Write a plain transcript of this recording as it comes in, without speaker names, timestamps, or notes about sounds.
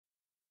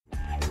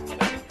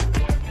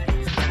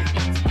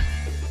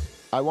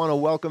I want to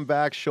welcome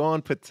back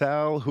Sean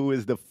Patel, who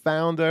is the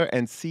founder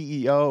and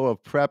CEO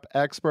of Prep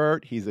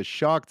Expert. He's a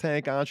Shark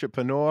Tank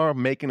entrepreneur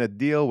making a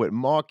deal with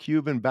Mark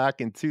Cuban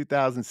back in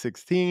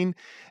 2016.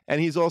 And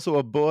he's also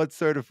a board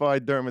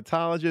certified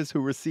dermatologist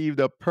who received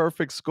a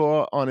perfect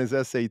score on his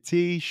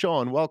SAT.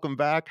 Sean, welcome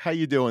back. How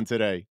you doing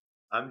today?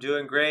 I'm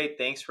doing great.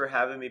 Thanks for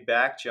having me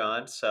back,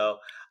 John. So,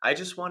 I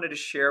just wanted to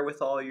share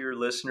with all your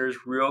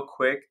listeners real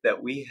quick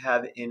that we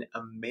have an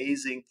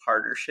amazing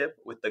partnership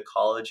with the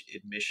College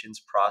Admissions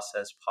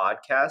Process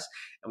podcast,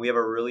 and we have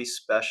a really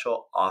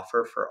special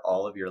offer for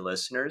all of your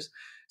listeners.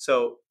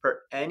 So, for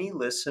any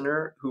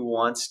listener who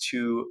wants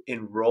to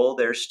enroll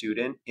their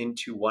student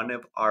into one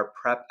of our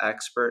Prep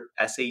Expert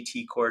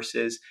SAT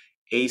courses,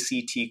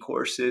 ACT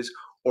courses,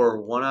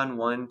 or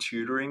one-on-one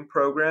tutoring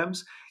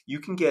programs, you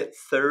can get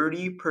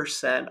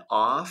 30%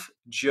 off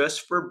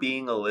just for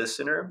being a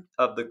listener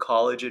of the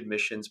College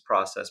Admissions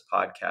Process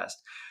podcast.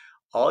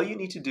 All you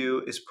need to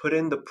do is put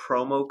in the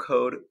promo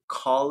code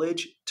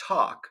College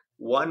Talk,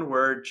 one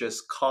word,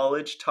 just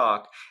College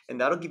Talk, and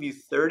that'll give you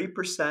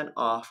 30%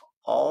 off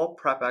all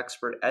Prep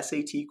Expert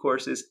SAT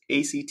courses,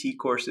 ACT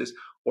courses,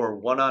 or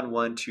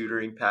one-on-one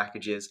tutoring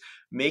packages.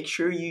 Make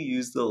sure you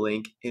use the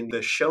link in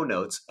the show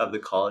notes of the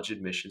College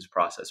Admissions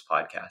Process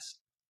podcast.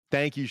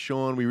 Thank you,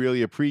 Sean. We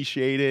really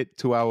appreciate it.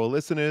 To our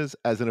listeners,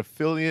 as an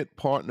affiliate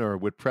partner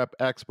with Prep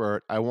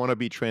Expert, I want to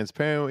be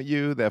transparent with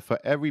you that for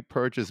every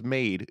purchase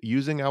made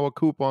using our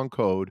coupon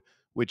code,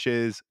 which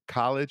is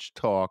College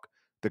Talk,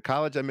 the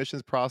College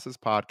Admissions Process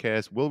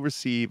podcast will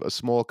receive a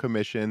small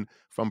commission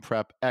from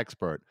Prep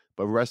Expert.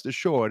 But rest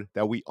assured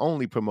that we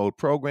only promote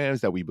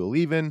programs that we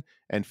believe in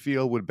and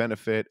feel would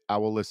benefit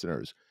our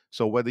listeners.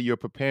 So whether you're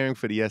preparing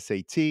for the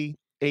SAT,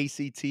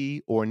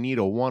 ACT, or need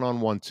a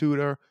one-on-one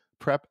tutor,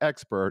 Prep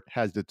Expert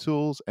has the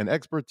tools and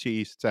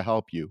expertise to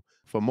help you.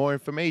 For more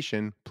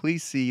information,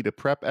 please see the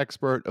Prep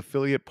Expert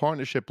affiliate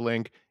partnership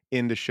link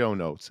in the show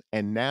notes.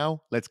 And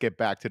now, let's get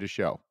back to the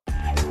show.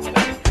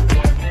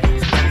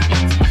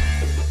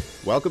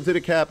 Welcome to The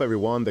Cap,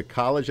 everyone, the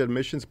College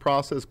Admissions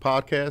Process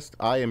podcast.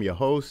 I am your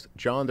host,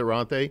 John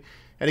Durante,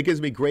 and it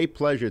gives me great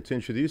pleasure to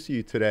introduce to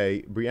you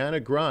today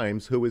Briana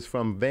Grimes, who is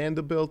from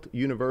Vanderbilt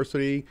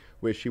University,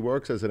 where she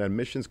works as an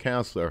admissions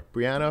counselor.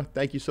 Briana,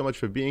 thank you so much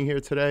for being here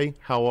today.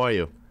 How are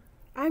you?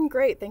 I'm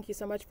great. Thank you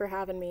so much for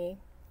having me.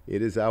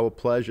 It is our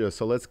pleasure.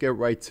 So let's get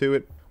right to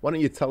it. Why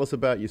don't you tell us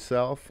about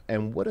yourself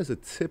and what does a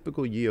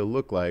typical year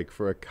look like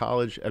for a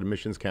college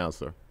admissions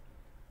counselor?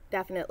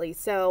 Definitely.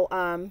 So,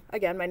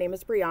 again, my name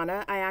is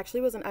Briana. I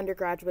actually was an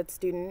undergraduate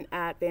student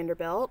at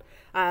Vanderbilt.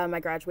 I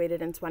graduated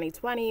in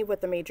 2020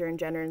 with a major in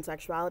gender and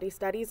sexuality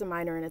studies, a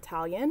minor in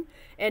Italian.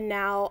 And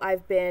now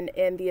I've been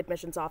in the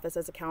admissions office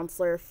as a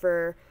counselor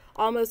for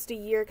almost a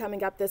year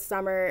coming up this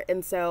summer.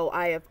 And so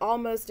I have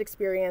almost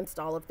experienced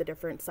all of the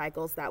different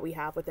cycles that we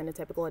have within a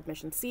typical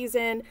admission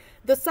season.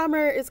 The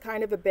summer is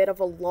kind of a bit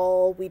of a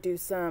lull. We do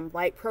some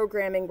light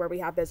programming where we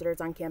have visitors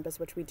on campus,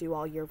 which we do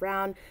all year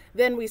round.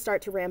 Then we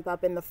start to ramp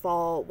up in the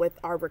fall with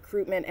our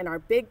recruitment and our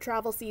big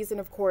travel season.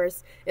 Of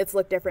course, it's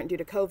looked different due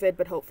to COVID,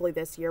 but hopefully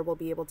this year we'll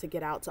be able to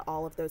get out to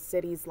all of those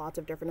cities, lots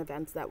of different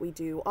events that we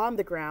do on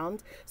the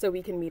ground so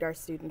we can meet our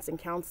students and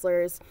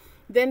counselors.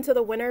 Then to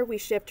the winter, we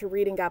shift to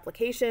reading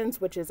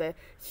applications, which is a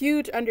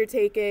huge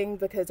undertaking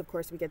because, of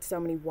course, we get so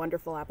many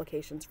wonderful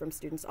applications from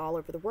students all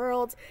over the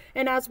world.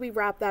 And as we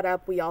wrap that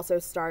up, we also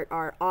start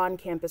our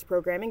on-campus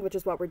programming, which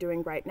is what we're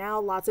doing right now.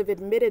 Lots of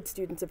admitted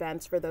students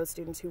events for those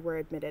students who were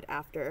admitted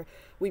after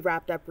we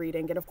wrapped up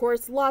reading. And of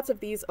course, lots of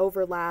these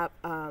overlap.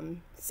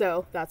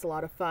 So that's a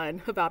lot of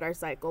fun about our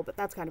cycle, but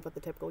that's kind of what the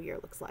typical year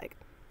looks like.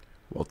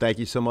 Well, thank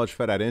you so much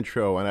for that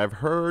intro. And I've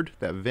heard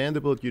that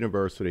Vanderbilt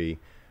University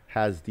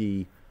has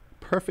the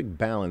perfect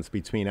balance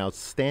between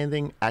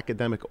outstanding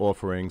academic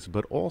offerings,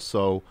 but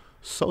also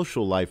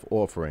social life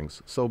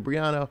offerings. So,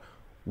 Briana,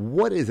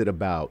 what is it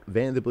about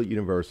Vanderbilt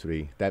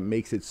University that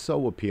makes it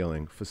so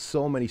appealing for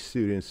so many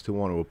students to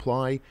want to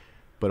apply,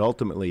 but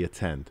ultimately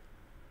attend?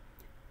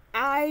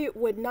 I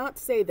would not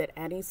say that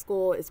any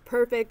school is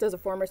perfect as a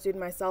former student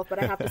myself,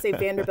 but I have to say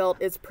Vanderbilt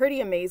is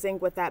pretty amazing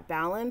with that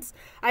balance.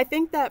 I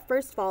think that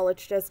first of all,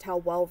 it's just how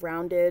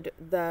well-rounded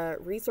the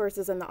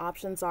resources and the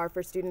options are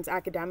for students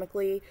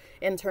academically.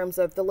 In terms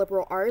of the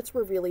liberal arts,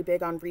 we're really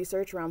big on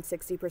research. Around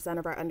 60%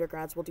 of our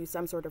undergrads will do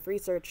some sort of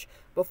research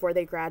before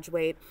they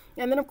graduate.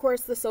 And then of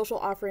course the social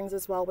offerings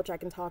as well, which I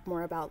can talk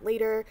more about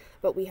later,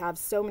 but we have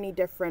so many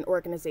different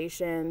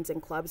organizations and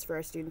clubs for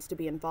our students to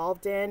be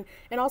involved in.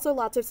 And also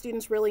lots of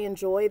students really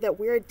enjoy that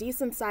we're a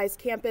decent sized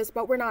campus,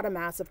 but we're not a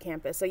massive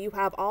campus. So you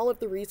have all of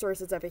the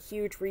resources of a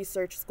huge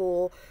research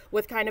school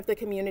with kind of the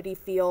community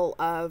feel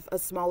of a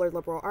smaller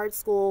liberal arts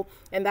school.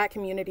 And that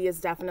community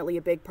is definitely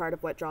a big part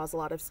of what draws a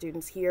lot of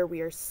students here. We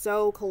are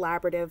so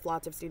collaborative.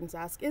 Lots of students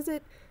ask, is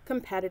it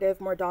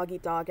competitive, more dog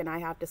eat dog? And I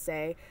have to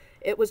say,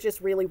 it was just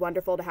really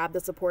wonderful to have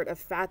the support of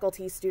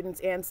faculty, students,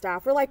 and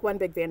staff. We're like one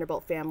big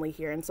Vanderbilt family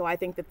here. And so I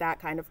think that that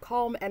kind of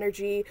calm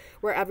energy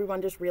where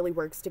everyone just really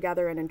works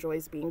together and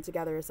enjoys being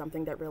together is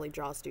something that really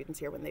draws students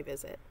here when they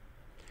visit.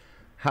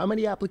 How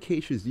many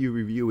applications do you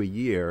review a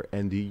year?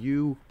 And do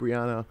you,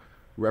 Briana,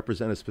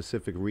 represent a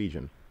specific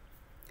region?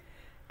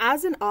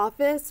 As an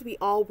office, we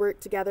all work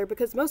together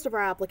because most of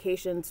our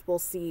applications will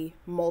see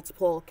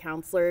multiple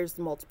counselors,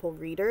 multiple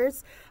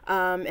readers.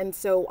 And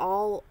so,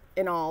 all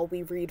in all,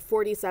 we read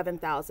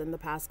 47,000 the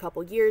past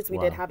couple years. We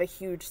did Wow. have a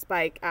huge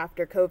spike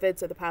after COVID,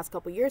 so the past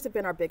couple years have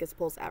been our biggest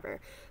pulls ever.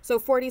 So,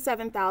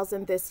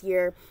 47,000 this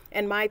year,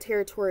 and my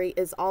territory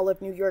is all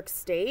of New York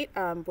State,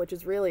 which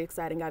is really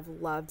exciting. I've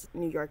loved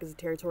New York as a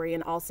territory,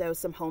 and also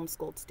some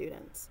homeschooled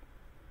students.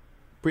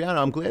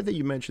 Brianna, I'm glad that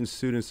you mentioned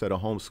students that are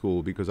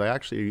homeschooled because I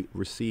actually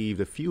received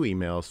a few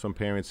emails from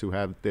parents who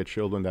have their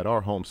children that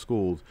are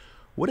homeschooled.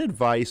 What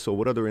advice or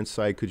what other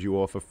insight could you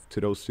offer to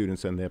those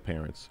students and their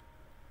parents?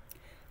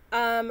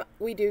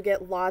 We do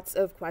get lots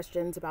of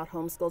questions about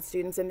homeschooled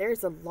students, and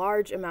there's a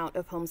large amount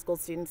of homeschooled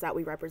students that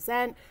we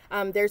represent.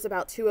 There's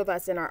about two of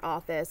us in our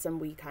office,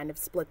 and we kind of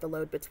split the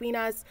load between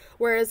us.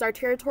 Whereas our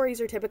territories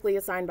are typically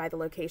assigned by the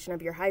location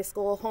of your high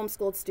school,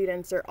 homeschooled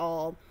students are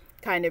all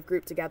kind of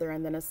grouped together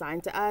and then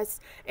assigned to us.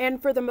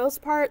 And for the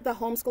most part, the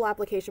homeschool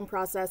application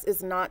process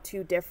is not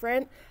too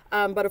different.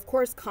 But of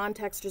course,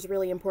 context is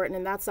really important,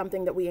 and that's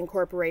something that we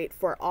incorporate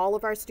for all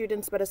of our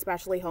students, but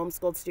especially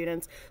homeschooled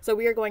students. So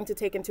we are going to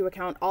take into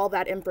account all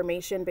that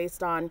information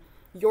based on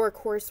your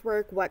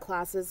coursework, what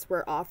classes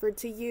were offered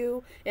to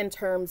you in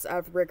terms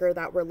of rigor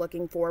that we're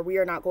looking for. We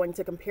are not going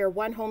to compare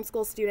one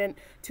homeschool student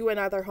to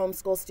another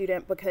homeschool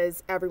student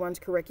because everyone's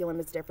curriculum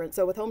is different.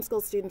 So with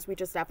homeschool students, we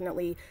just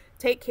definitely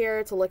take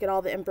care to look at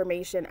all the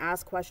information,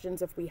 ask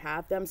questions if we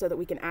have them so that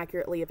we can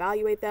accurately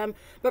evaluate them.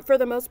 But for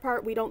the most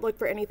part, we don't look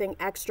for anything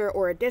extra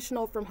or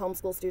additional from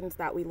homeschool students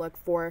that we look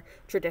for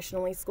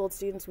traditionally schooled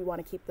students. We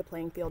want to keep the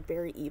playing field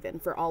very even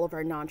for all of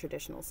our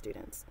non-traditional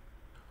students.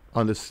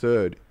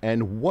 Understood.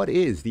 And what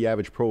is the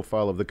average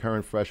profile of the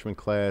current freshman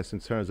class in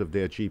terms of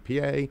their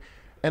GPA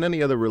and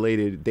any other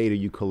related data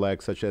you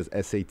collect, such as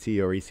SAT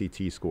or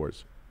ACT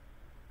scores?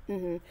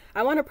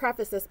 I want to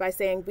preface this by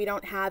saying we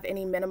don't have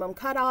any minimum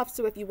cutoff.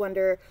 So if you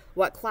wonder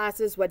what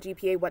classes, what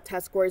GPA, what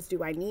test scores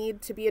do I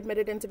need to be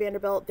admitted into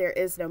Vanderbilt, there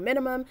is no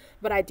minimum,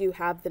 but I do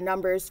have the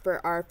numbers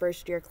for our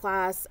first year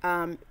class.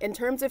 In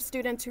terms of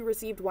students who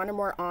received one or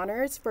more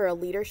honors for a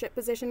leadership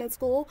position in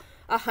school,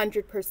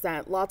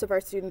 100%. Lots of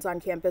our students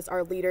on campus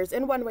are leaders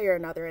in one way or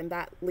another, and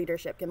that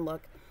leadership can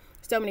look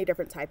so many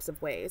different types of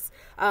ways.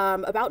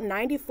 About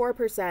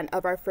 94%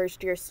 of our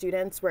first year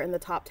students were in the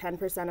top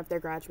 10% of their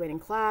graduating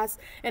class.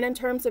 And in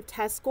terms of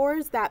test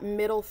scores, that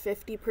middle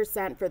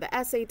 50% for the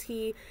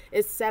SAT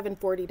is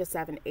 740 to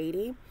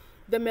 780.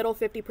 The middle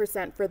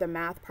 50% for the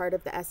math part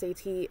of the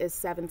SAT is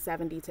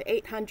 770 to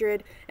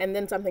 800. And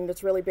then something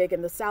that's really big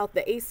in the South,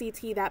 the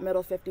ACT, that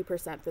middle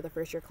 50% for the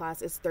first year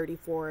class is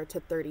 34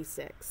 to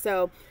 36.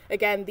 So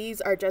again,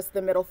 these are just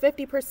the middle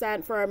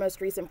 50% for our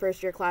most recent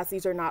first year class.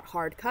 These are not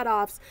hard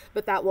cutoffs,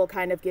 but that will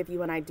kind of give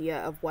you an idea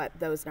of what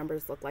those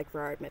numbers look like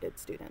for our admitted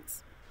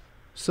students.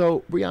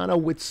 So,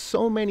 Brianna, with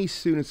so many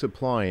students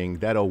applying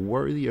that are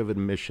worthy of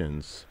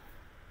admissions,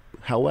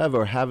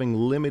 however, having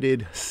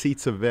limited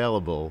seats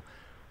available,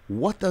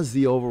 what does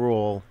the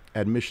overall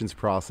admissions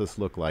process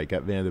look like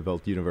at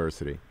Vanderbilt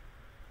University?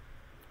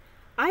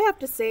 I have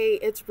to say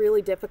it's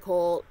really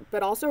difficult,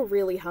 but also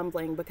really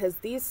humbling because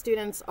these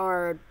students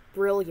are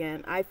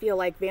brilliant. I feel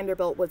like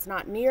Vanderbilt was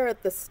not near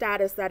the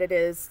status that it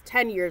is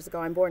 10 years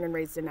ago. I'm born and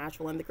raised in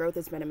Nashville, and the growth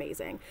has been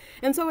amazing.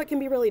 And so it can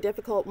be really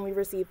difficult when we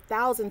receive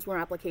thousands more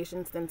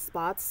applications than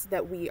spots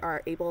that we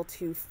are able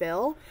to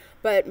fill.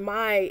 But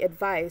my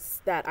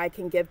advice that I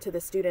can give to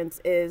the students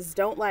is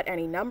don't let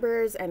any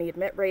numbers, any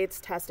admit rates,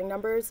 testing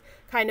numbers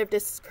kind of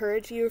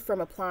discourage you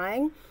from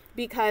applying,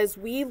 because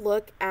we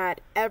look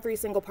at every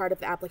single part of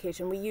the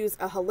application. We use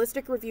a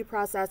holistic review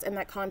process and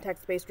that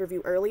context-based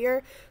review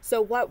earlier.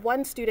 So what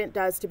one student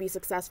does to be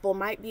successful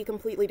might be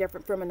completely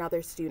different from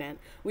another student.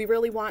 We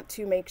really want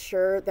to make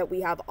sure that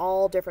we have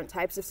all different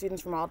types of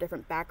students from all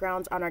different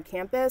backgrounds on our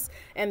campus,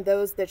 and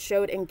those that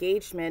showed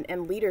engagement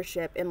and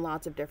leadership in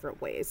lots of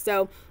different ways.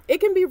 So it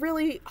can be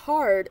really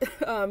hard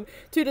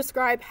to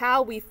describe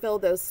how we fill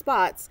those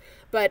spots,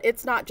 but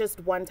it's not just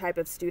one type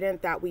of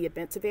student that we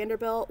admit to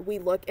Vanderbilt. We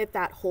look at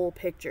that whole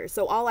picture.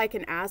 So all I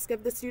can ask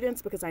of the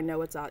students, because I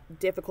know it's a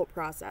difficult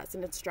process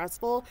and it's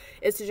stressful,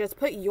 is to just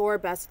put your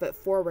best foot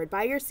forward.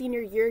 By your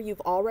senior year,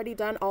 you've already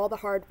done all the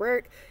hard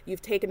work.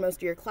 You've taken most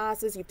of your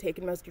classes, you've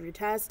taken most of your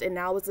tests, and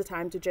now is the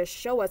time to just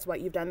show us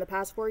what you've done the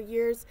past 4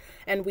 years.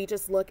 And we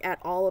just look at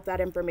all of that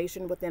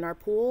information within our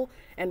pool,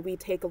 and we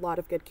take a lot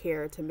of good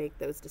care to make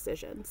those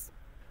decisions.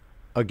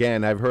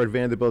 Again, I've heard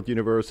Vanderbilt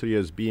University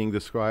as being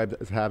described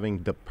as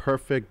having the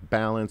perfect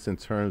balance in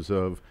terms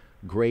of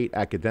great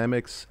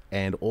academics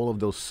and all of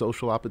those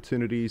social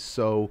opportunities.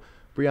 So,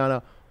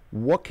 Brianna,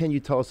 what can you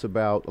tell us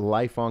about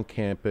life on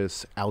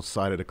campus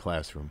outside of the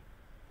classroom?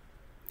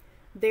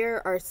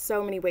 There are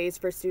so many ways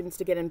for students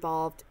to get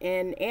involved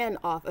in and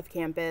off of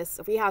campus.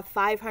 We have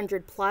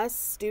 500 plus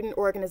student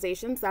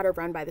organizations that are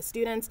run by the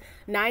students.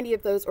 90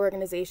 of those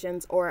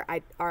organizations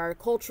are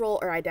cultural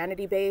or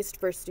identity based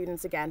for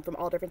students, again, from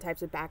all different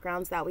types of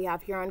backgrounds that we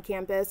have here on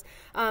campus.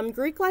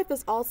 Greek life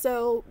is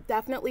also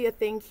definitely a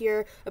thing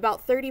here.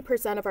 About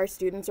 30% of our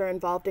students are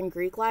involved in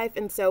Greek life,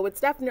 and so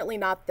it's definitely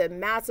not the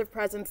massive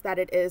presence that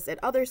it is at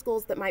other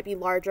schools that might be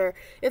larger.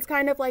 It's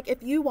kind of like,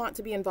 if you want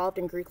to be involved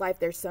in Greek life,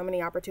 there's so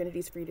many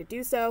opportunities for you to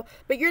do so,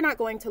 but you're not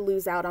going to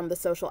lose out on the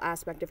social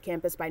aspect of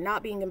campus by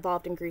not being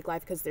involved in Greek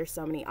life because there's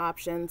so many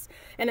options.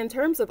 And in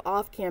terms of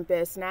off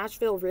campus,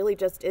 Nashville really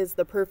just is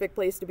the perfect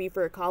place to be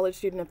for a college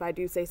student, if I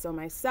do say so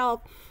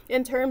myself.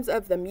 In terms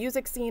of the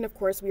music scene, of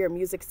course, we are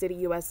Music City,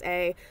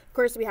 USA. Of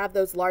course, we have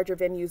those larger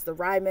venues, the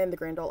Ryman, the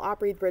Grand Ole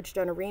Opry, the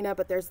Bridgestone Arena,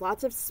 but there's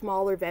lots of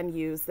smaller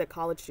venues that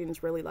college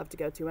students really love to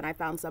go to, and I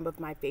found some of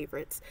my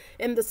favorites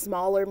in the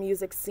smaller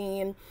music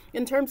scene.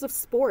 In terms of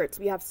sports,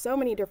 we have so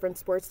many different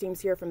sports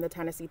teams here, from the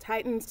Tennessee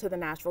Titans to the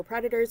Nashville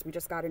Predators. We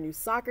just got a new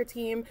soccer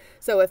team.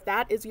 So if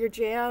that is your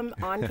jam,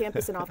 on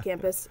campus and off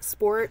campus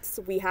sports,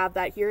 we have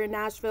that here in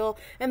Nashville.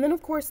 And then,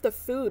 of course, the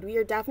food. We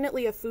are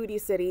definitely a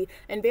foodie city,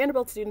 and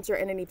Vanderbilt students are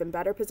in an even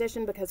better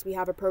position because we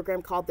have a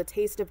program called the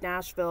Taste of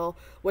Nashville,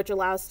 which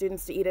allows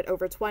students to eat at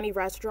over 20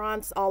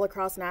 restaurants all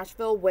across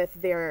Nashville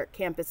with their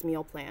campus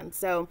meal plan.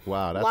 So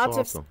Wow, that's lots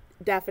awesome. of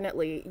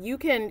Definitely. You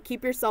can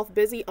keep yourself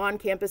busy on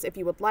campus if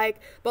you would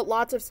like, but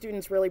lots of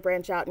students really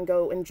branch out and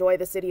go enjoy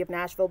the city of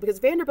Nashville because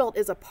Vanderbilt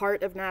is a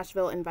part of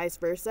Nashville and vice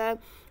versa.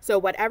 So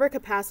whatever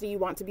capacity you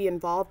want to be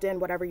involved in,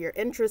 whatever your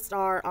interests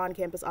are on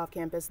campus, off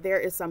campus, there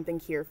is something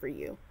here for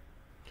you.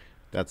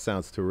 That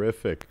sounds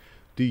terrific.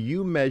 Do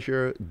you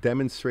measure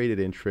demonstrated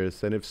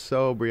interest? And if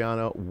so,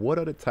 Briana, what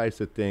are the types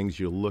of things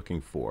you're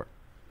looking for?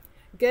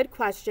 Good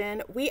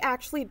question. We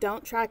actually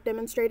don't track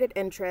demonstrated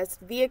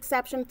interest. The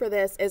exception for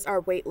this is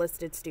our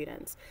waitlisted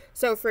students.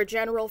 So for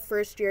general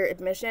first year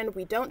admission,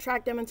 we don't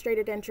track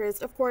demonstrated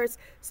interest. Of course,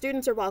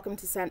 students are welcome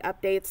to send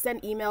updates,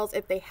 send emails.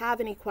 If they have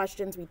any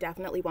questions, we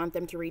definitely want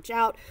them to reach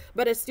out.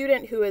 But a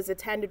student who has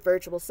attended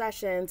virtual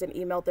sessions and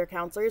emailed their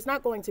counselor is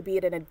not going to be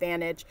at an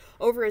advantage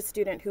over a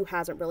student who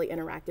hasn't really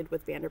interacted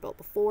with Vanderbilt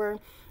before.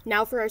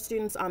 Now for our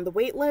students on the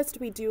wait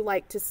list, we do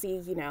like to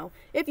see,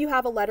 if you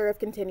have a letter of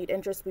continued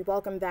interest, we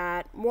welcome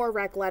that. More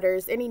rec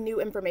letters, any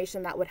new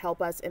information that would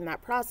help us in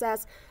that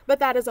process, but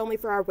that is only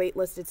for our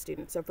waitlisted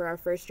students. So for our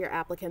first year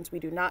applicants, we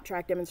do not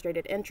track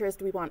demonstrated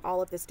interest. We want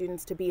all of the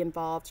students to be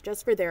involved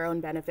just for their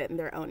own benefit and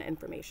their own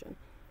information.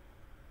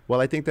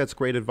 Well, I think that's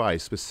great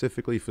advice,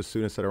 specifically for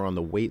students that are on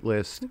the wait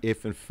list.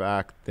 If in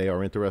fact they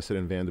are interested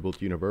in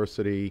Vanderbilt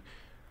University,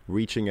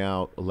 reaching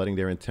out, letting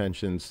their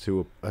intentions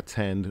to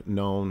attend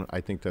known,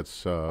 I think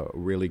that's a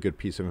really good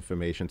piece of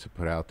information to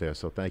put out there.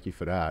 So thank you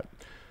for that.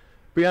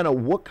 Briana,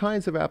 what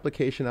kinds of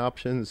application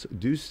options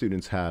do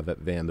students have at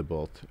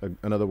Vanderbilt?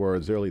 In other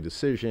words, early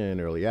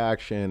decision, early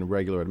action,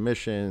 regular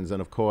admissions,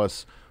 and of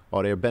course,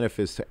 are there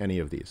benefits to any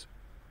of these?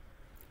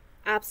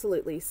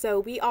 Absolutely. So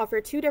we offer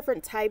two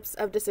different types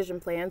of decision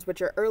plans,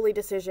 which are early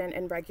decision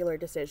and regular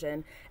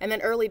decision. And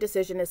then early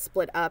decision is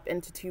split up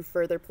into two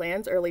further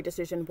plans, early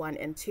decision 1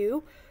 and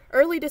 2.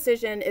 Early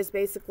decision is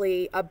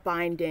basically a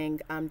binding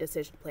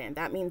decision plan.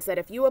 That means that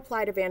if you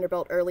apply to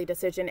Vanderbilt early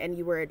decision and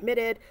you were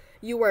admitted,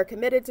 you were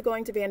committed to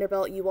going to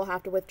Vanderbilt, you will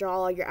have to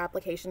withdraw all your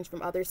applications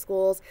from other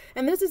schools.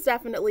 And this is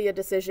definitely a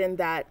decision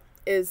that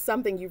is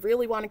something you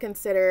really want to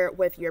consider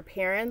with your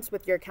parents,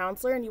 with your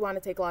counselor, and you want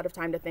to take a lot of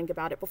time to think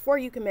about it before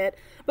you commit,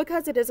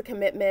 because it is a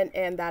commitment,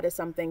 and that is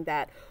something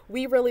that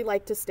we really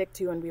like to stick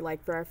to, and we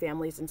like for our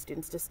families and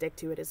students to stick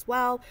to it as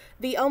well.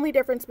 The only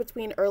difference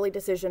between early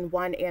decision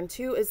 1 and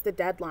 2 is the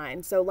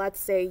deadline. So let's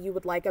say you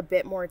would like a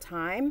bit more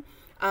time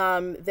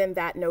than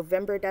that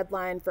November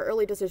deadline. For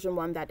early decision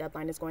 1, that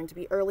deadline is going to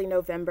be early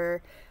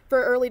November.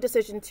 For early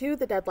decision 2,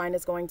 the deadline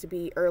is going to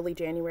be early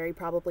January,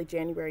 probably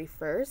January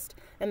 1st.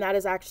 And that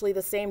is actually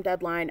the same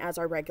deadline as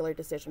our regular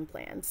decision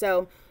plan.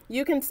 So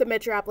you can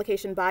submit your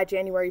application by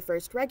January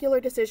 1st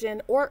regular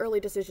decision, or early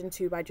decision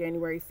 2 by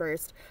January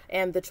 1st,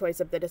 and the choice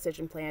of the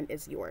decision plan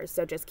is yours.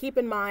 So just keep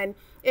in mind,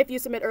 if you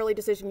submit early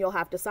decision, you'll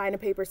have to sign a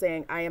paper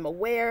saying, I am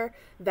aware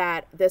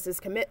that this is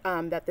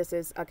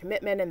a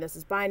commitment and this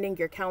is binding.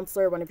 Your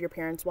counselor, one of your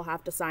parents, will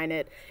have to sign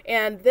it.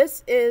 And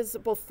this is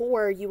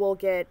before you will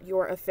get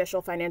your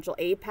official financial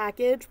aid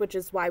package, which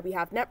is why we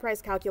have net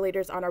price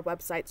calculators on our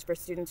websites for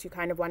students who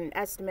kind of want an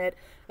estimate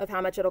of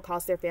how much it'll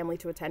cost their family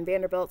to attend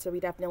Vanderbilt. So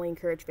we definitely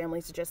encourage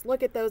families to just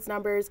look at those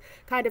numbers,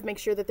 kind of make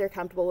sure that they're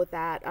comfortable with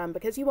that,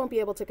 because you won't be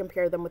able to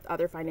compare them with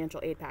other financial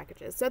aid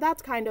packages. So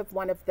that's kind of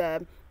one of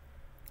the,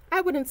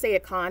 I wouldn't say a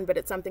con, but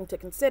it's something to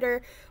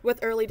consider with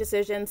early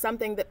decision.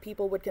 Something that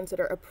people would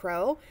consider a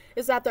pro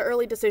is that the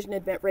early decision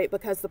admit rate,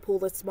 because the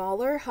pool is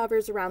smaller,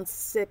 hovers around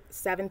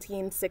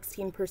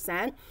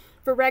 16%.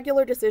 For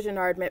regular decision,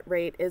 our admit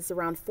rate is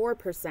around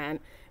 4%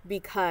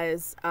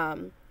 because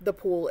the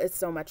pool is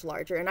so much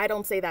larger. And I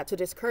don't say that to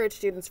discourage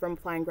students from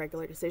applying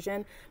regular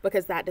decision,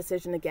 because that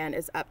decision, again,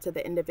 is up to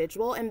the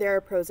individual, and there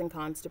are pros and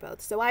cons to both.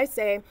 So I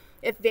say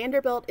if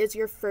Vanderbilt is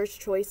your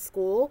first choice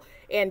school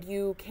and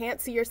you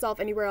can't see yourself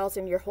anywhere else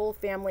and your whole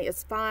family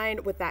is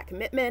fine with that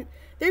commitment,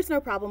 there's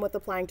no problem with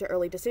applying to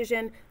early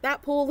decision.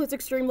 That pool is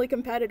extremely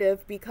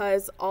competitive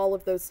because all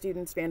of those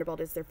students, Vanderbilt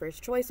is their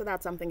first choice, so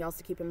that's something else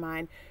to keep in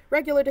mind.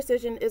 Regular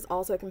decision is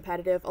also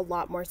competitive, a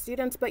lot more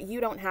students, but you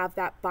don't have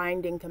that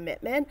binding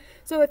commitment.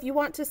 So if you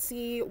want to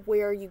see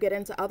where you get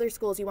into other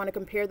schools, you want to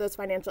compare those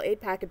financial aid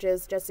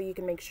packages just so you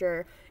can make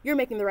sure you're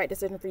making the right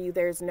decision for you,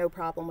 there's no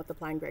problem with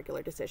applying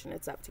regular decision.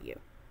 It's up to you.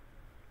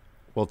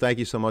 Well, thank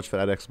you so much for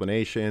that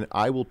explanation.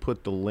 I will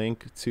put the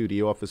link to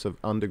the Office of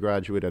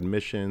Undergraduate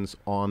Admissions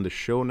on the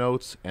show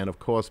notes. And of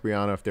course,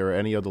 Briana, if there are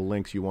any other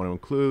links you want to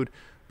include,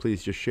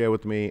 please just share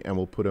with me and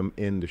we'll put them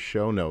in the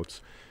show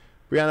notes.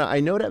 Briana, I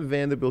know that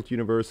Vanderbilt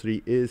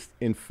University is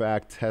in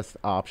fact test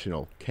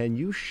optional. Can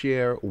you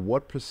share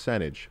what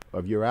percentage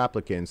of your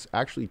applicants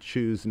actually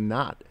choose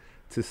not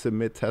to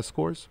submit test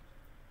scores?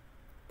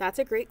 That's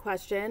a great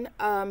question.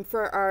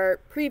 For our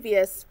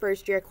previous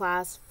first year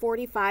class,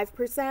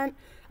 45%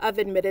 of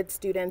admitted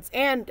students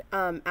and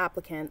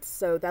applicants,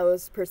 so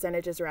those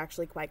percentages are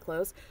actually quite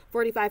close.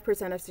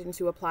 45% of students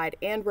who applied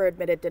and were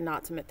admitted did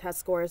not submit test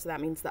scores, so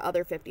that means the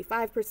other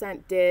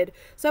 55% did.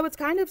 So it's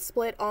kind of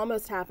split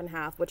almost half and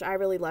half, which I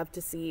really love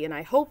to see, and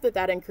I hope that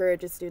that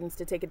encourages students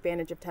to take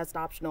advantage of test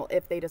optional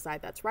if they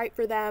decide that's right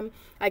for them.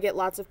 I get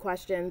lots of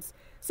questions.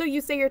 So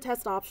you say you're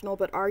test optional,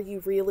 but are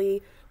you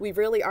really? We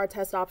really are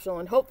test optional,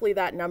 and hopefully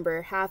that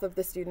number, half of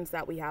the students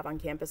that we have on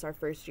campus are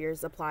first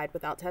years, applied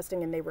without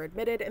testing and they were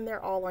admitted, and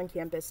they're all on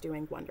campus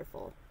doing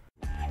wonderful.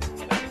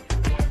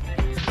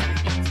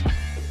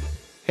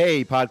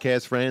 Hey,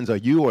 podcast friends, are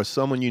you or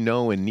someone you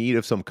know in need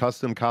of some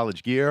custom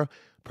college gear?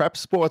 Prep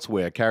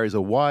Sportswear carries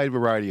a wide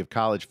variety of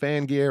college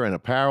fan gear and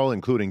apparel,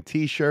 including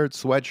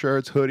t-shirts,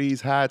 sweatshirts, hoodies,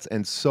 hats,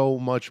 and so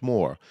much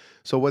more.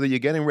 So whether you're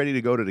getting ready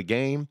to go to the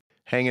game,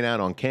 hanging out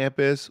on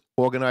campus,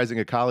 organizing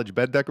a college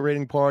bed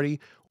decorating party,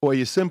 or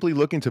you're simply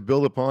looking to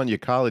build upon your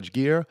college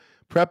gear,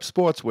 Prep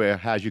Sportswear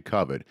has you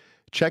covered.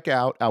 Check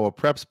out our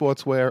Prep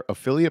Sportswear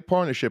affiliate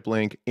partnership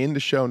link in the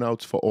show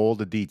notes for all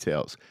the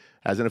details.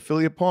 As an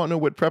affiliate partner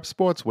with Prep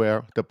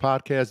Sportswear, the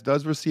podcast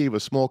does receive a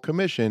small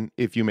commission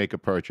if you make a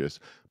purchase,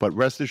 but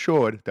rest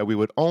assured that we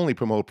would only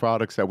promote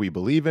products that we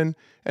believe in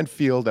and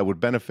feel that would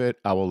benefit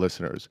our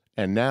listeners.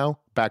 And now,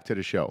 back to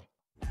the show.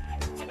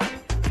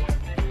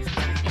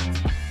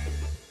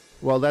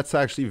 Well, that's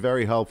actually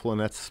very helpful, and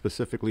that's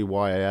specifically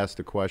why I asked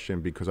the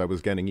question, because I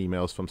was getting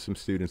emails from some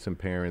students and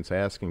parents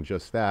asking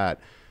just that.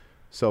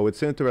 So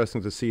it's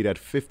interesting to see that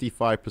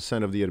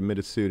 55% of the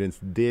admitted students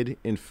did,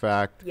 in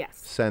fact,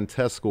 send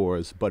test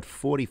scores, but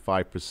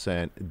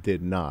 45%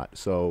 did not.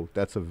 So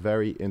that's a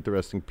very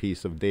interesting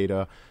piece of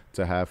data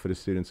to have for the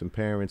students and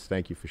parents.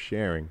 Thank you for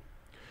sharing.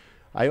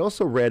 I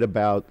also read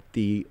about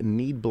the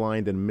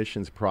need-blind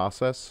admissions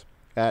process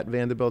at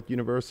Vanderbilt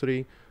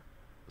University.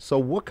 So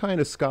what kind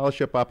of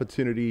scholarship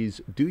opportunities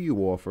do you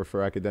offer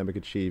for academic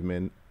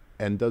achievement,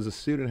 and does a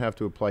student have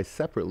to apply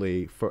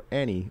separately for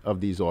any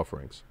of these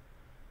offerings?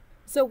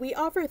 So we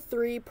offer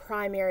 3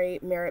 primary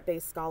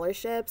merit-based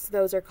scholarships.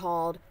 Those are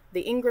called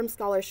the Ingram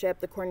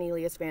Scholarship, the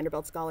Cornelius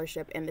Vanderbilt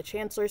Scholarship, and the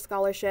Chancellor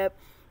Scholarship.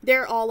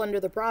 They're all under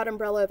the broad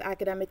umbrella of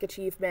academic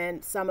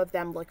achievement. Some of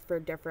them look for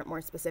different,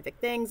 more specific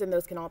things, and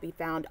those can all be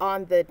found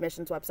on the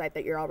admissions website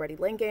that you're already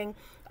linking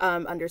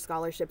under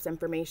scholarships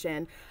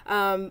information.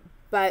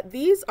 But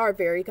these are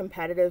very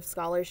competitive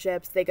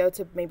scholarships. They go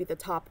to maybe the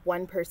top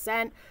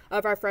 1%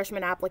 of our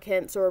freshman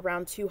applicants, or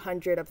around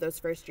 200 of those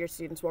first-year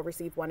students will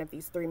receive one of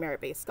these 3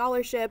 merit-based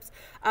scholarships.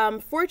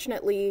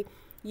 Fortunately,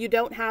 you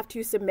don't have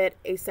to submit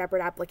a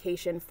separate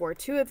application for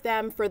 2 of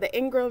them. For the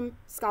Ingram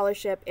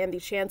Scholarship and the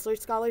Chancellor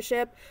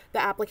Scholarship,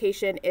 the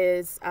application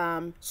is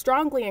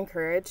strongly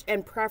encouraged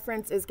and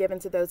preference is given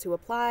to those who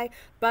apply,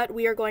 but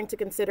we are going to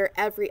consider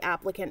every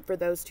applicant for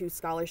those 2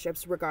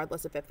 scholarships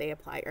regardless of if they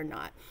apply or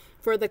not.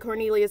 For the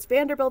Cornelius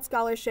Vanderbilt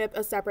Scholarship,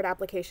 a separate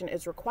application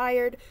is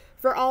required.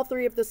 For all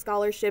 3 of the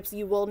scholarships,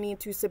 you will need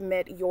to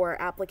submit your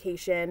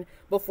application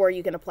before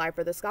you can apply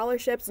for the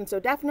scholarships. And so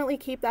definitely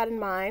keep that in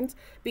mind,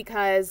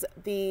 because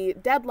the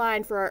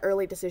deadline for our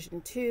early decision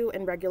 2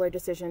 and regular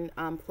decision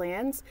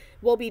plans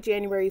will be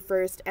January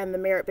 1st, and the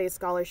merit-based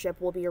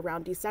scholarship will be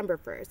around December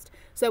 1st.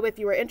 So if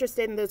you are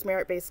interested in those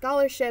merit-based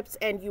scholarships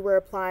and you were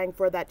applying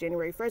for that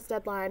January 1st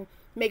deadline,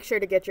 make sure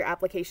to get your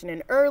application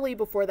in early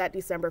before that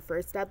December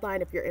 1st deadline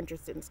if you're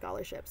interested in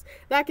scholarships.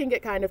 That can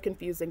get kind of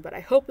confusing, but I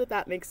hope that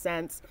that makes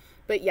sense.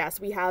 But yes,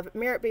 we have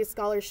merit-based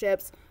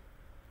scholarships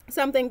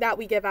Something that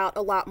we give out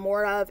a lot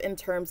more of in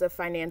terms of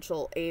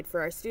financial aid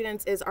for our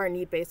students is our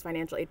need-based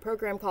financial aid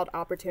program called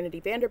Opportunity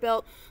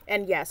Vanderbilt.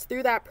 And yes,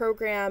 through that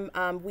program,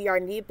 we are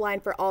need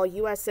blind for all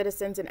U.S.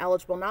 citizens and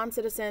eligible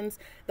non-citizens.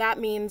 That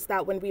means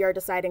that when we are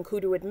deciding who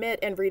to admit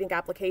and reading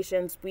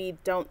applications, we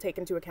don't take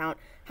into account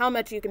how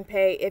much you can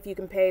pay, if you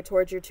can pay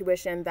towards your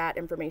tuition. That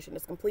information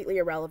is completely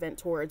irrelevant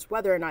towards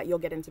whether or not you'll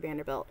get into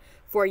Vanderbilt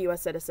for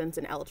U.S. citizens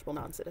and eligible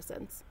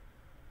non-citizens.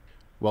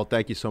 Well,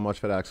 thank you so much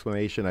for that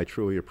explanation. I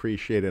truly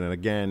appreciate it. And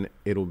again,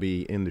 it'll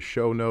be in the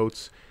show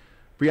notes.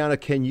 Briana,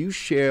 can you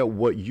share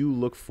what you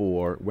look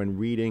for when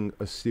reading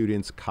a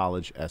student's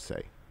college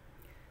essay?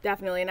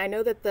 Definitely. And I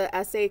know that the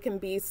essay can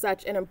be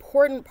such an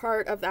important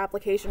part of the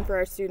application for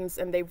our students,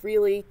 and they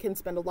really can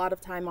spend a lot of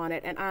time on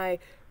it. And I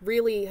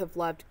really have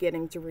loved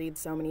getting to read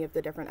so many of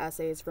the different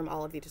essays from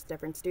all of these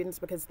different students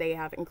because they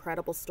have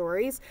incredible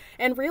stories.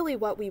 And really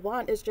what we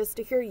want is just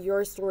to hear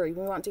your story.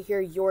 We want to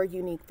hear your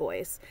unique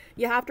voice.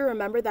 You have to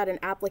remember that an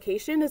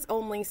application is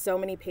only so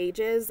many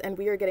pages, and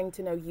we are getting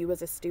to know you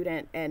as a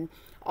student and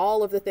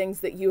all of the things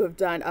that you have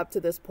done up to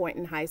this point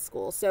in high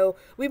school. So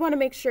we want to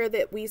make sure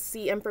that we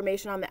see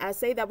information on the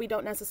essay that we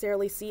don't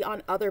necessarily see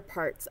on other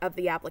parts of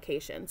the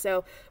application.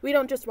 So we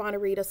don't just want to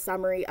read a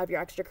summary of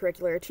your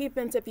extracurricular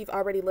achievements if you've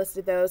already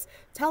listed those.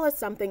 Tell us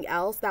something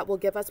else that will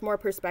give us more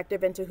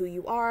perspective into who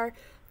you are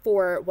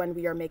for when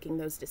we are making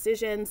those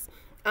decisions.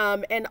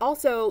 And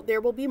also, there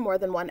will be more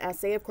than one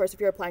essay. Of course, if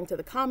you're applying to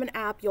the Common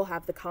App, you'll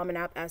have the Common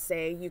App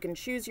essay. You can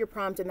choose your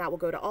prompt, and that will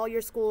go to all your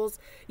schools.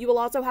 You will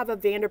also have a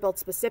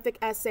Vanderbilt-specific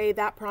essay.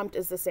 That prompt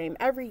is the same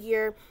every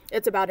year.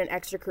 It's about an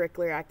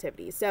extracurricular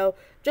activity. So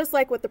just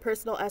like with the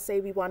personal essay,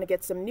 we want to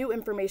get some new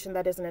information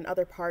that isn't in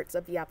other parts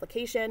of the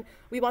application.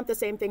 We want the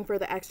same thing for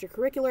the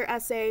extracurricular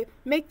essay.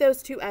 Make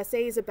those two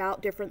essays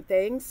about different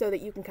things so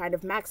that you can kind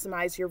of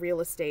maximize your real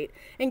estate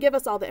and give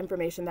us all the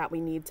information that we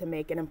need to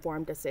make an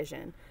informed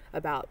decision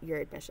about your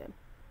admission.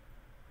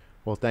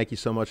 Well, thank you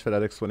so much for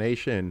that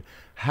explanation.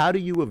 How do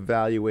you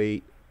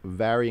evaluate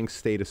varying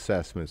state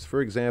assessments?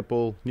 For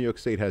example, New York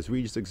State has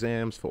Regents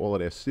exams for all of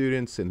their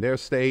students in their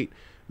state.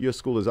 Your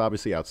school is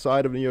obviously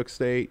outside of New York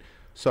State.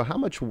 So how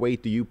much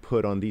weight do you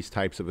put on these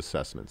types of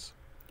assessments?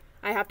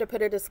 I have to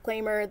put a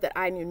disclaimer that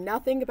I knew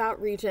nothing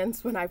about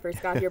Regents when I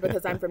first got here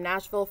because I'm from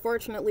Nashville.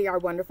 Fortunately, our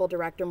wonderful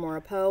director, Maura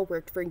Poe,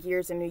 worked for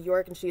years in New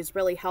York, and she has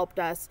really helped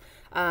us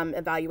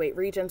evaluate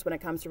Regents when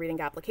it comes to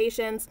reading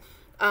applications.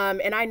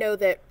 And I know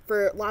that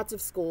for lots of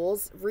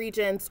schools,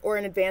 Regents or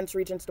an advanced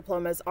Regents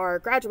diplomas are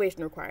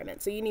graduation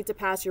requirements. So you need to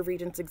pass your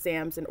Regents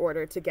exams in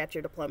order to get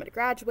your diploma to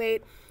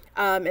graduate.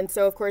 And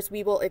so, of course,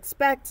 we will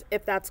expect,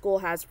 if that school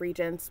has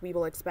Regents, we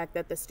will expect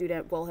that the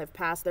student will have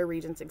passed their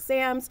Regents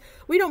exams.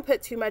 We don't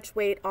put too much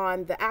weight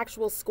on the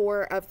actual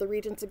score of the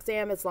Regents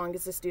exam as long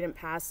as the student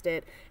passed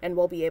it, and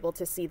we'll be able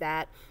to see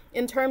that.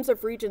 In terms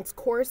of Regents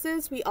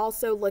courses, we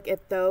also look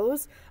at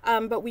those,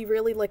 but we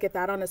really look at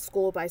that on a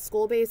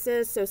school-by-school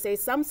basis. So say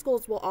some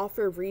schools will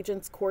offer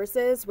Regents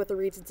courses with a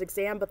Regents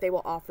exam, but they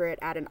will offer it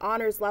at an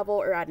honors level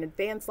or at an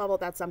advanced level.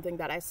 That's something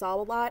that I saw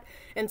a lot.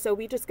 And so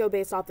we just go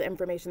based off the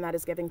information that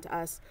is given to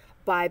us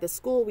by the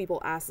school. We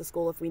will ask the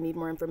school if we need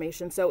more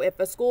information. So if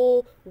a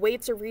school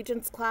weights a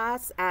Regents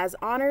class as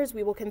honors,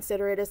 we will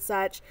consider it as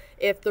such.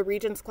 If the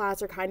Regents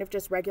class are kind of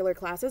just regular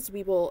classes,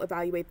 we will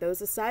evaluate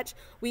those as such.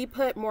 We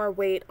put more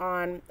weight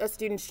on a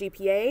student's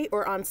GPA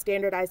or on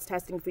standardized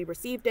testing if we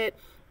received it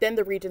than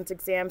the Regents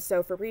exam.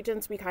 So for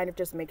Regents, we kind of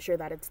just make sure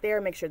that it's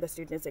there, make sure the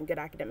student is in good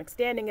academic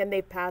standing and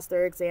they've passed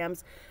their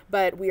exams,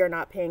 but we are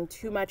not paying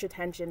too much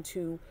attention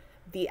to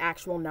the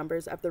actual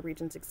numbers of the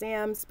Regents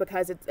exams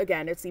because it's,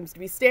 again, it seems to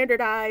be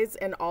standardized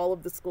and all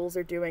of the schools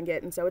are doing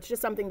it. And so it's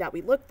just something that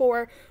we look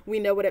for. We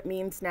know what it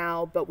means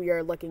now, but we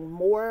are looking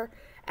more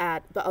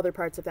at the other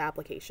parts of the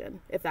application,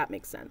 if that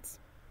makes sense.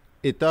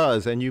 It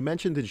does. And you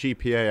mentioned the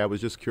GPA. I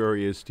was just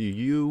curious, do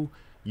you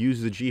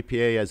use the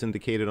GPA as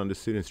indicated on the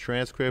student's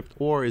transcript,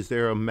 or is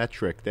there a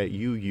metric that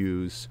you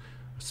use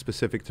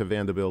specific to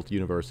Vanderbilt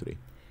University?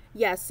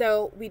 Yes,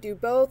 so we do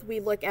both. We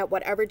look at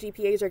whatever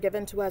GPAs are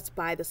given to us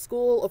by the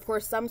school. Of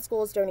course, some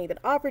schools don't even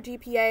offer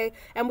GPA,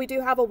 and we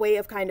do have a way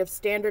of kind of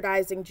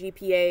standardizing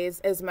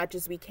GPAs as much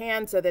as we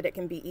can so that it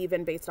can be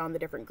even based on the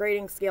different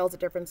grading scales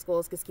at different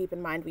schools, because keep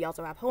in mind, we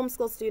also have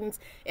homeschool students,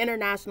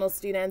 international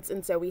students,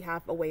 and so we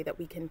have a way that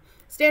we can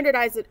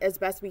standardize it as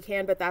best we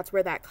can, but that's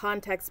where that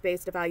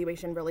context-based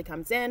evaluation really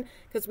comes in,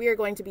 because we are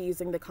going to be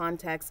using the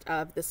context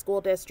of the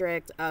school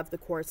district, of the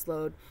course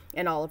load,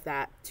 and all of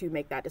that to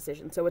make that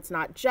decision. So it's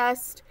not just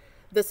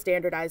the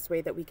standardized way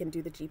that we can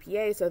do the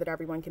GPA so that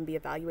everyone can be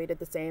evaluated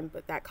the same,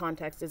 but that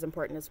context is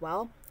important as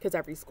well because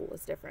every school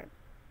is different.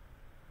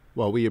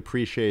 Well, we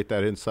appreciate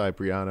that insight,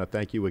 Briana.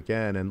 Thank you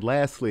again. And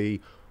lastly,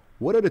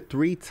 what are the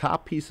 3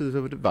 top pieces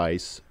of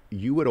advice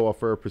you would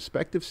offer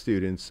prospective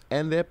students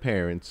and their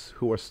parents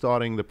who are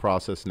starting the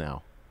process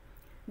now?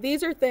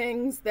 These are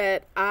things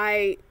that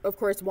I, of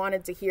course,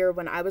 wanted to hear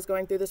when I was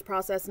going through this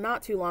process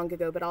not too long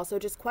ago, but also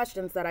just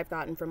questions that I've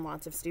gotten from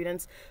lots of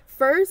students.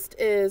 First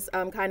is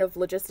kind of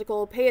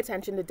logistical. Pay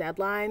attention to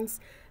deadlines.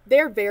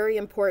 They're very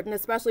important,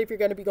 especially if you're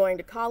going to be going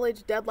to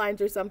college.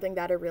 Deadlines are something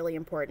that are really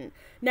important.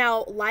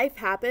 Now, life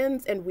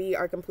happens, and we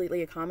are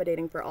completely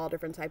accommodating for all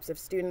different types of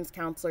students,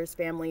 counselors,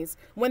 families.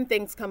 When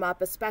things come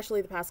up,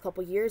 especially the past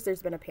couple years,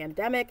 there's been a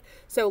pandemic.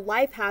 So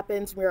life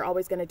happens. We're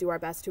always going to do our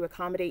best to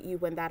accommodate you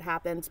when that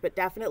happens, but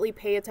definitely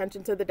pay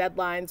attention to the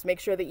deadlines. Make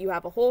sure that you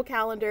have a whole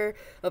calendar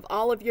of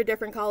all of your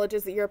different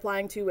colleges that you're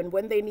applying to and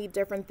when they need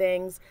different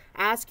things.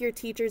 Ask your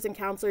teachers and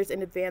counselors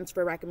in advance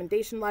for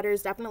recommendation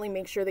letters. Definitely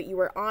make sure that you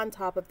are on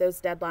top of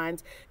those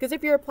deadlines, because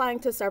if you're applying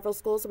to several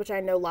schools, which I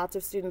know lots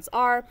of students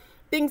are,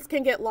 things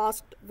can get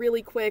lost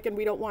really quick, and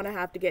we don't want to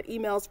have to get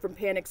emails from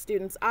panicked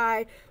students.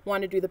 I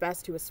want to do the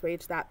best to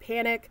assuage that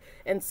panic,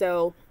 and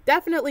so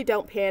definitely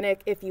don't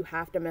panic if you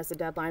have to miss a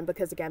deadline,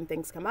 because again,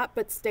 things come up,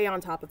 but stay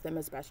on top of them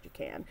as best you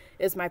can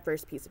is my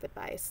first piece of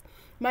advice.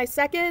 My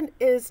second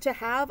is to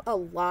have a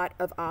lot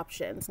of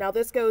options. Now,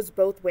 this goes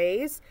both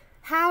ways.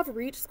 Have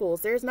reach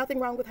schools. There's nothing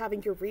wrong with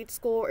having your reach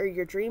school or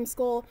your dream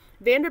school.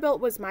 Vanderbilt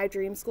was my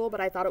dream school,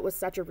 but I thought it was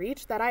such a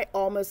reach that I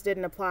almost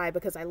didn't apply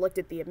because I looked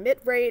at the admit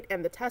rate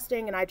and the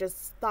testing, and I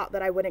just thought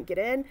that I wouldn't get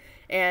in.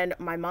 And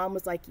my mom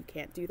was like, you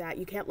can't do that.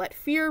 You can't let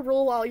fear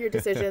rule all your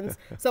decisions.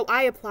 So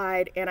I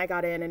applied and I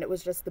got in, and it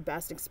was just the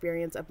best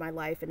experience of my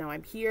life. And now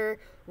I'm here,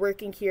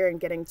 working here, and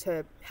getting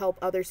to help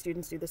other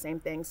students do the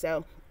same thing.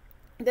 So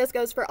this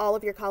goes for all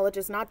of your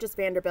colleges, not just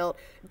Vanderbilt.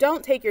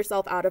 Don't take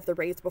yourself out of the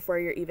race before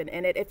you're even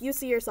in it. If you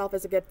see yourself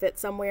as a good fit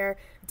somewhere,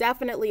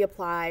 definitely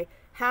apply.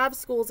 Have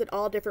schools at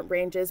all different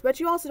ranges, but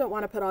you also don't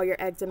want to put all your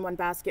eggs in one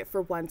basket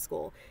for one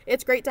school.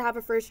 It's great to have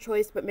a first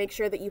choice, but make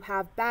sure that you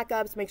have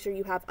backups, make sure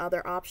you have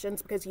other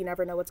options, because you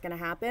never know what's going to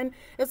happen.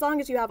 As long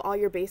as you have all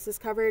your bases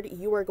covered,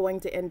 you are going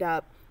to end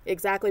up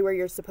exactly where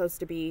you're supposed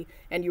to be,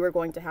 and you are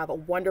going to have a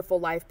wonderful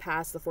life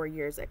past the 4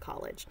 years at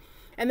college.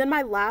 And then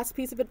my last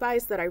piece of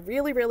advice that I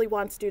really, really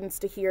want students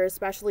to hear,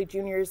 especially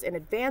juniors in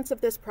advance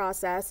of this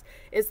process,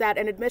 is that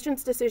an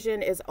admissions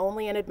decision is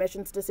only an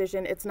admissions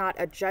decision. It's not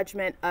a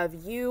judgment of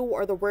you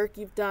or the work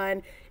you've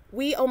done.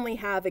 We only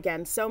have,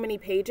 again, so many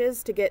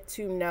pages to get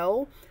to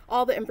know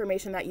all the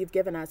information that you've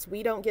given us.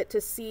 We don't get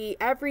to see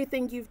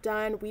everything you've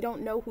done. We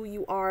don't know who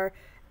you are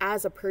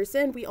as a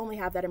person. We only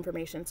have that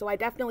information. So I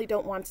definitely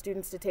don't want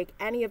students to take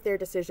any of their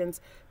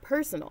decisions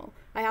personal.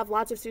 I have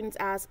lots of students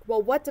ask,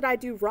 well, what did I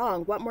do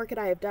wrong? What more could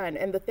I have done?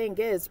 And the thing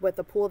is, with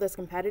a pool this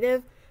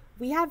competitive,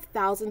 we have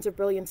thousands of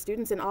brilliant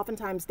students, and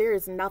oftentimes there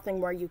is nothing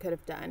more you could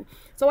have done.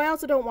 So I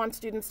also don't want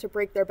students to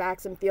break their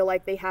backs and feel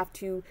like they have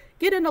to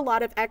get in a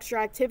lot of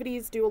extra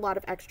activities, do a lot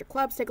of extra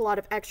clubs, take a lot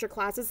of extra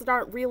classes that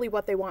aren't really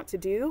what they want to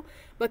do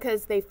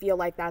because they feel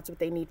like that's what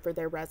they need for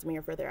their resume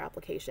or for their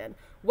application.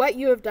 What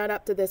you have done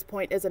up to this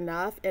point is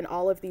enough, and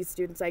all of these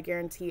students, I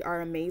guarantee, are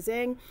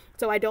amazing.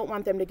 So I don't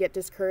want them to get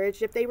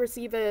discouraged if they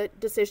receive a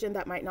decision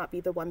that might not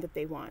be the one that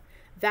they want.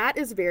 That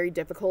is very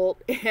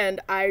difficult, and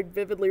I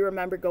vividly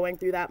remember going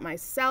through that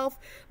myself,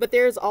 but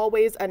there's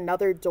always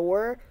another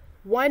door.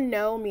 One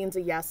no means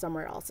a yes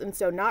somewhere else, and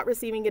so not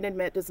receiving an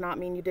admit does not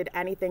mean you did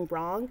anything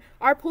wrong.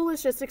 Our pool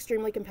is just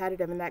extremely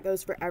competitive, and that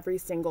goes for every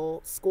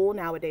single school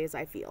nowadays,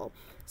 I feel.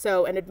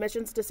 So an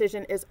admissions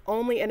decision is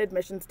only an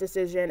admissions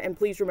decision, and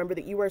please remember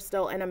that you are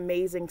still an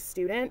amazing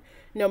student,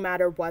 no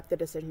matter what the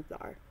decisions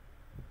are.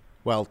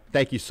 Well,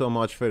 thank you so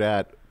much for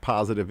that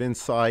positive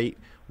insight.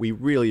 We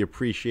really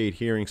appreciate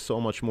hearing so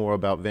much more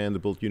about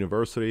Vanderbilt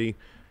University.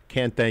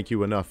 Can't thank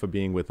you enough for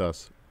being with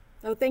us.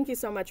 Oh, thank you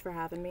so much for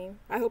having me.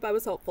 I hope I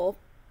was helpful.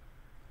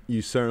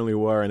 You certainly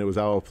were, and it was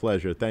our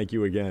pleasure. Thank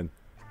you again.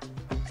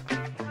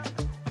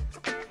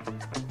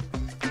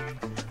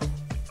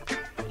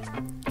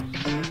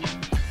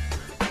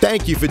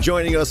 Thank you for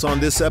joining us on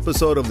this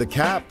episode of the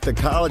CAP, the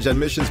College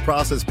Admissions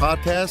Process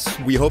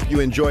Podcast. We hope you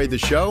enjoyed the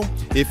show.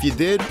 If you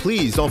did,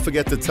 please don't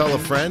forget to tell a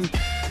friend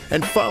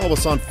and follow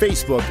us on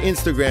Facebook,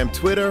 Instagram,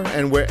 Twitter,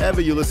 and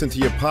wherever you listen to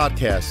your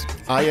podcasts.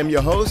 I am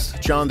your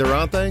host, John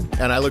Durante,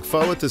 and I look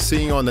forward to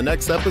seeing you on the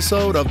next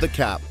episode of the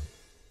CAP.